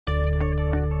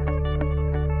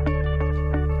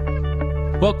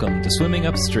Welcome to Swimming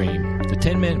Upstream, the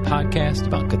 10-minute podcast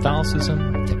about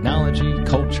Catholicism, technology,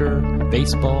 culture,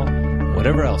 baseball,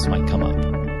 whatever else might come up.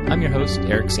 I'm your host,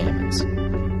 Eric Sammons.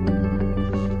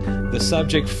 The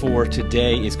subject for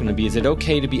today is going to be, is it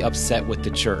okay to be upset with the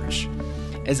church?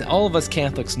 As all of us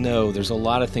Catholics know, there's a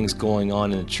lot of things going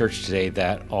on in the church today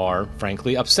that are,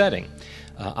 frankly, upsetting.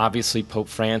 Obviously, Pope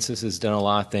Francis has done a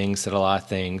lot of things, said a lot of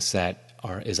things that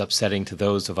is upsetting to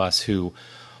those of us who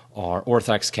are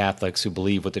Orthodox Catholics, who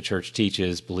believe what the church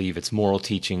teaches, believe its moral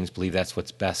teachings, believe that's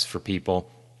what's best for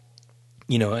people.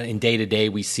 You know, in day to day,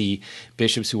 we see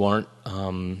bishops who aren't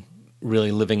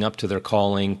really living up to their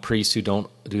calling, priests who don't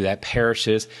do that,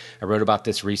 parishes. I wrote about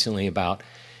this recently about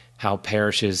how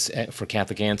parishes, for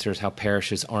Catholic Answers, how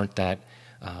parishes aren't that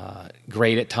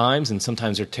great at times, and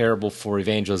sometimes they're terrible for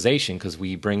evangelization because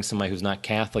we bring somebody who's not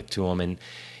Catholic to them,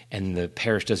 and the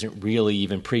parish doesn't really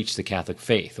even preach the Catholic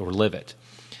faith or live it.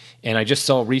 And I just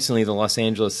saw recently the Los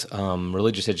Angeles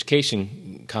Religious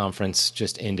Education Conference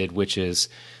just ended, which is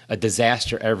a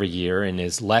disaster every year and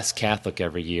is less Catholic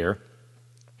every year.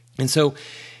 And so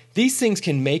these things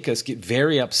can make us get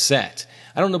very upset.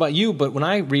 I don't know about you, but when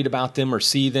I read about them or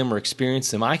see them or experience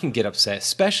them, I can get upset,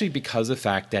 especially because of the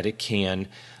fact that it can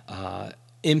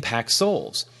impact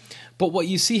souls. But what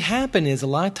you see happen is a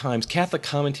lot of times Catholic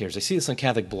commentators, I see this on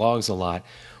Catholic blogs a lot,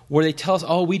 where they tell us,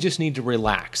 oh, we just need to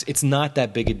relax. It's not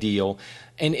that big a deal.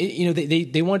 And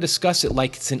they want to discuss it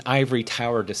like it's an ivory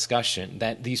tower discussion,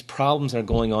 that these problems that are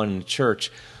going on in the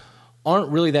church aren't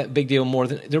really that big deal.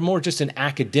 They're more just an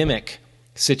academic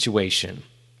situation.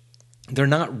 They're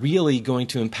not really going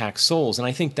to impact souls. And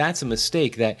I think that's a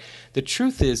mistake, that the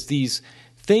truth is these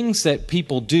things that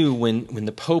people do when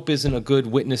the Pope isn't a good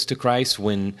witness to Christ,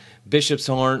 when bishops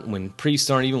aren't, when priests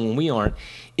aren't, even when we aren't,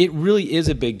 it really is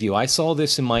a big deal. I saw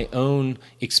this in my own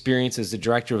experience as the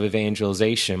director of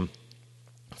evangelization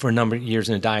for a number of years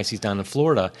in a diocese down in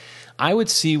Florida. I would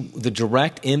see the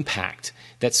direct impact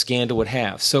that scandal would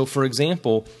have. So, for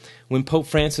example, when Pope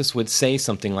Francis would say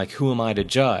something like, "Who am I to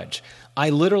judge?"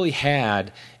 I literally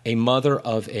had a mother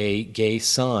of a gay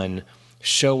son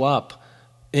show up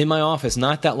in my office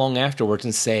not that long afterwards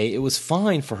and say it was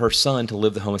fine for her son to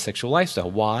live the homosexual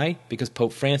lifestyle. Why? Because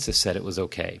Pope Francis said it was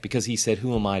okay. Because he said,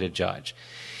 "Who am I to judge?"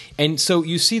 And so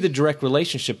you see the direct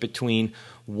relationship between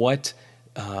what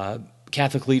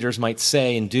Catholic leaders might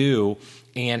say and do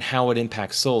and how it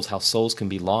impacts souls, how souls can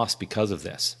be lost because of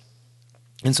this.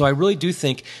 And so I really do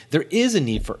think there is a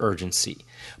need for urgency.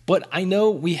 But I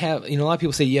know we have, a lot of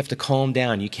people say you have to calm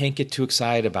down. You can't get too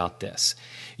excited about this.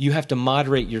 You have to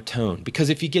moderate your tone. Because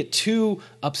if you get too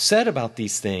upset about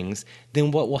these things, then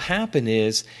what will happen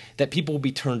is that people will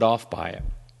be turned off by it.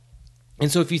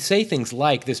 And so if you say things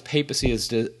like this papacy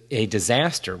is a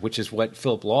disaster, which is what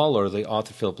Philip Lawler, the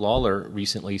author Philip Lawler,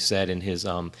 recently said in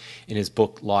his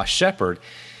book Lost Shepherd,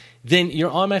 then you're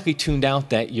automatically tuned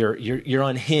out that you're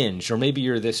unhinged, or maybe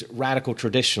you're this radical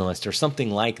traditionalist or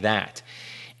something like that.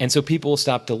 And so people will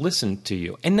stop to listen to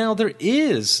you. And now there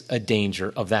is a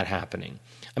danger of that happening.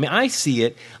 I mean, I see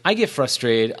it. I get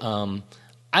frustrated.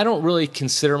 I don't really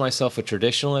consider myself a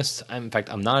traditionalist. In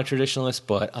fact, I'm not a traditionalist,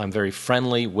 but I'm very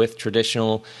friendly with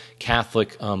traditional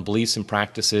Catholic beliefs and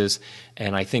practices.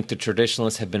 And I think the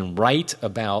traditionalists have been right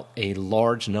about a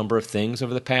large number of things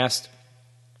over the past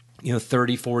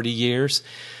 30, 40 years.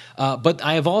 But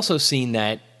I have also seen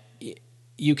that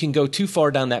you can go too far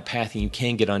down that path and you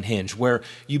can get unhinged, where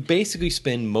you basically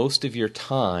spend most of your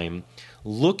time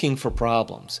looking for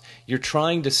problems. You're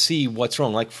trying to see what's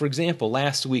wrong. Like, for example,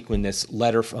 last week when this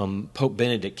letter from Pope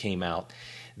Benedict came out,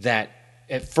 that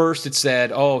at first it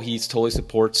said, oh, he totally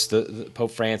supports the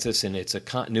Pope Francis and it's a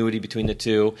continuity between the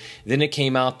two. Then it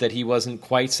came out that he wasn't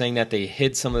quite saying that. They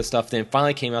hid some of the stuff. Then it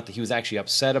finally came out that he was actually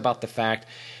upset about the fact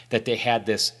that they had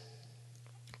this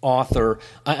author,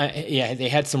 they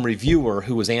had some reviewer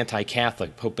who was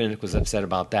anti-Catholic. Pope Benedict was upset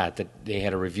about that they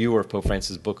had a reviewer of Pope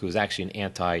Francis' book who was actually an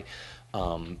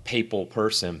anti-papal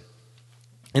person.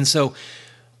 And so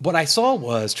what I saw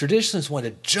was traditionalists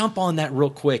wanted to jump on that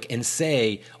real quick and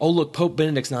say, oh, look, Pope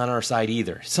Benedict's not on our side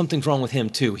either. Something's wrong with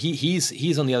him too.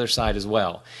 He's on the other side as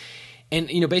well. And,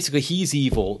 basically he's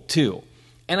evil too.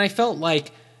 And I felt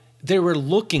like they were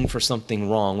looking for something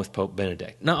wrong with Pope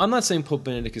Benedict. Now, I'm not saying Pope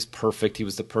Benedict is perfect. He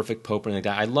was the perfect pope and like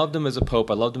that. I loved him as a pope.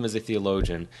 I loved him as a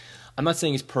theologian. I'm not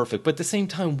saying he's perfect. But at the same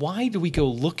time, why do we go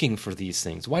looking for these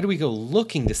things? Why do we go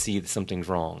looking to see that something's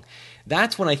wrong?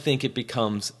 That's when I think it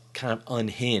becomes kind of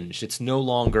unhinged. It's no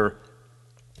longer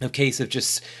a case of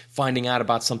just finding out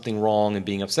about something wrong and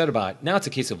being upset about it. Now it's a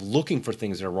case of looking for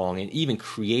things that are wrong and even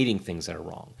creating things that are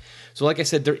wrong. So like I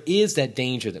said, there is that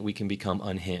danger that we can become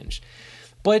unhinged.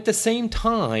 But at the same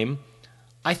time,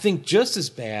 I think just as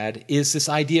bad is this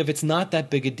idea of it's not that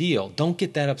big a deal. Don't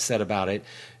get that upset about it.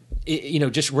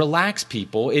 Just relax,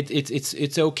 people.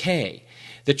 It's okay.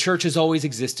 The church has always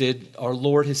existed. Our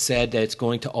Lord has said that it's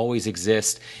going to always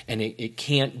exist, and it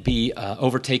can't be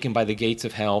overtaken by the gates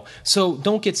of hell. So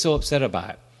don't get so upset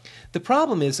about it. The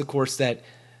problem is, of course, that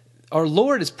our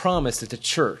Lord has promised that the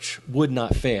church would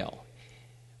not fail.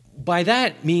 By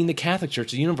that, meaning the Catholic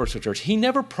Church, the universal church. He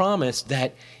never promised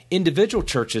that individual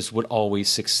churches would always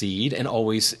succeed and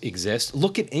always exist.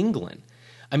 Look at England.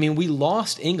 I mean, we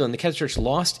lost England. The Catholic Church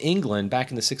lost England back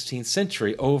in the 16th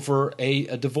century over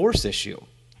a divorce issue,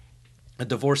 a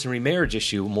divorce and remarriage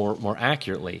issue, more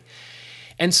accurately.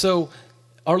 And so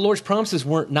our Lord's promises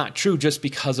weren't not true just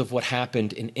because of what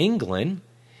happened in England.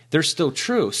 They're still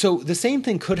true. So the same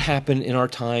thing could happen in our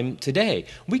time today.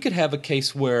 We could have a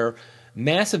case where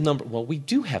we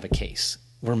do have a case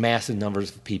where massive numbers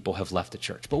of people have left the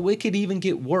church, but it could even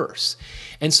get worse.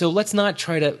 And so let's not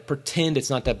try to pretend it's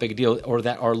not that big a deal or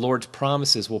that our Lord's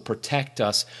promises will protect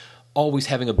us always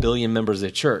having 1 billion members of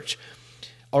the church.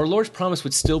 Our Lord's promise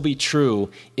would still be true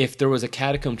if there was a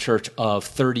catacomb church of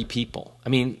 30 people. I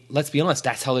mean, let's be honest,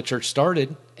 that's how the church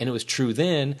started, and it was true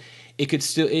then. It could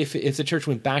still, if the church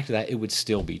went back to that, it would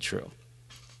still be true.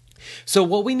 So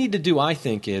what we need to do, I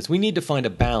think, is we need to find a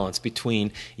balance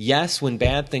between, yes, when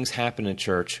bad things happen in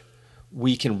church,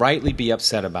 we can rightly be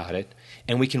upset about it,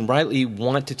 and we can rightly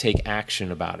want to take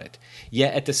action about it.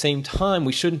 Yet at the same time,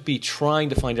 we shouldn't be trying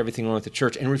to find everything wrong with the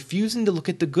church and refusing to look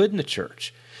at the good in the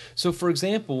church. So, for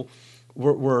example,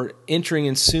 we're entering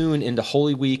in soon into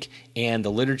Holy Week and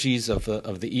the liturgies of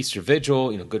the Easter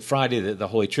Vigil, Good Friday, the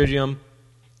Holy Triduum.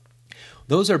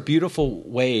 Those are beautiful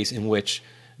ways in which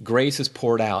grace is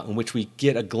poured out, in which we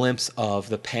get a glimpse of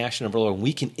the passion of our Lord, and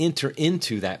we can enter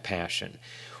into that passion.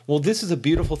 Well, this is a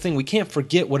beautiful thing. We can't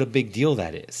forget what a big deal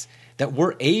that is, that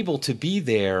we're able to be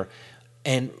there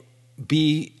and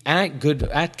be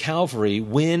at Calvary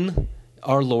when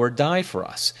our Lord died for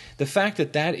us. The fact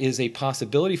that that is a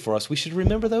possibility for us, we should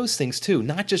remember those things too,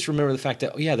 not just remember the fact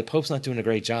that, the Pope's not doing a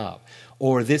great job,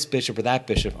 or this bishop or that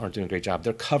bishop aren't doing a great job.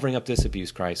 They're covering up this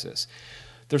abuse crisis.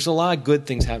 There's a lot of good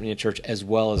things happening in church as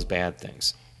well as bad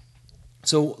things.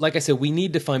 So, like I said, we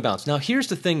need to find balance. Now, here's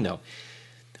the thing, though.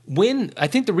 I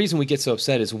think the reason we get so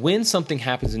upset is when something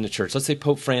happens in the church, let's say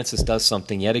Pope Francis does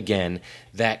something yet again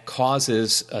that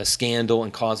causes a scandal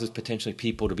and causes potentially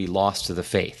people to be lost to the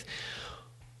faith.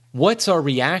 What's our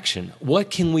reaction?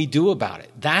 What can we do about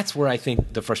it? That's where I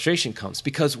think the frustration comes,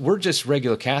 because we're just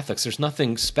regular Catholics. There's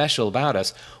nothing special about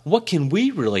us. What can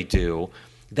we really do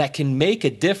that can make a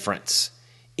difference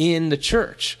in the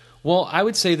church? Well, I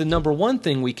would say the number one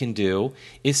thing we can do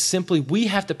is simply we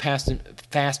have to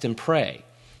fast and pray.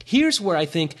 Here's where I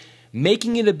think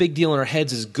making it a big deal in our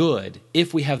heads is good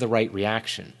if we have the right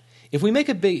reaction. If we make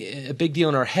a big deal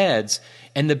in our heads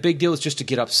and the big deal is just to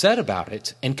get upset about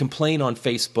it and complain on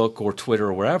Facebook or Twitter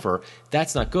or wherever,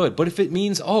 that's not good. But if it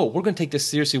means, we're going to take this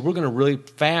seriously, we're going to really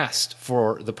fast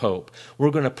for the Pope,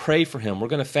 we're going to pray for him, we're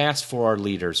going to fast for our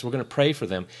leaders, we're going to pray for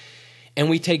them, and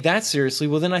we take that seriously,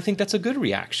 well, then I think that's a good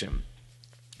reaction.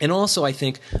 And also, I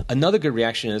think another good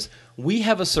reaction is we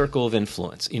have a circle of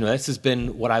influence. This has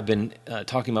been what I've been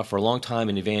talking about for a long time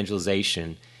in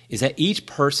evangelization, is that each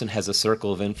person has a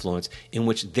circle of influence in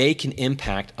which they can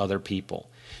impact other people.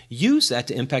 Use that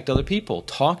to impact other people.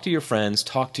 Talk to your friends,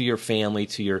 talk to your family,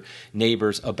 to your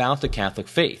neighbors about the Catholic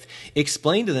faith.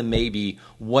 Explain to them maybe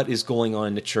what is going on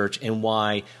in the church and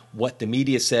why what the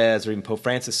media says or even Pope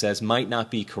Francis says might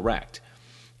not be correct.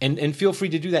 And feel free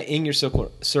to do that in your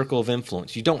circle of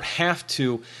influence. You don't have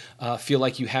to feel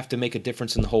like you have to make a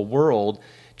difference in the whole world.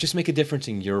 Just make a difference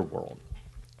in your world.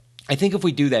 I think if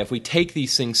we do that, if we take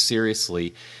these things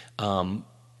seriously, and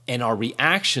our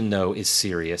reaction, though, is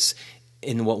serious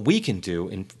in what we can do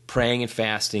in praying and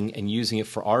fasting and using it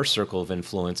for our circle of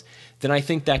influence, then I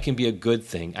think that can be a good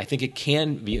thing. I think it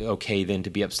can be okay then to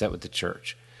be upset with the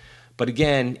church. But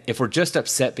again, if we're just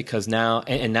upset because now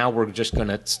we're just going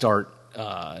to start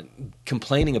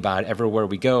complaining about it everywhere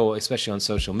we go, especially on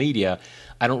social media,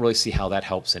 I don't really see how that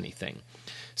helps anything.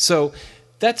 So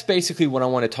that's basically what I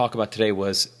want to talk about today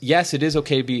was, yes, it is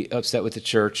okay to be upset with the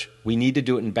church. We need to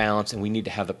do it in balance, and we need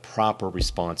to have the proper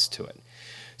response to it.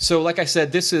 So like I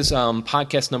said, this is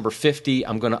podcast number 50.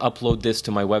 I'm going to upload this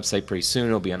to my website pretty soon.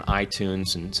 It'll be on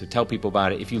iTunes, and so tell people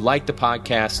about it. If you like the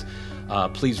podcast,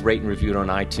 please rate and review it on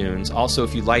iTunes. Also,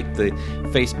 if you like the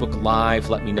Facebook Live,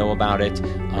 let me know about it.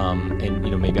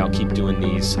 And maybe I'll keep doing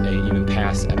these even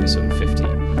past episode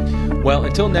 50. Well,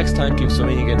 until next time, keep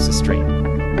swimming against the stream.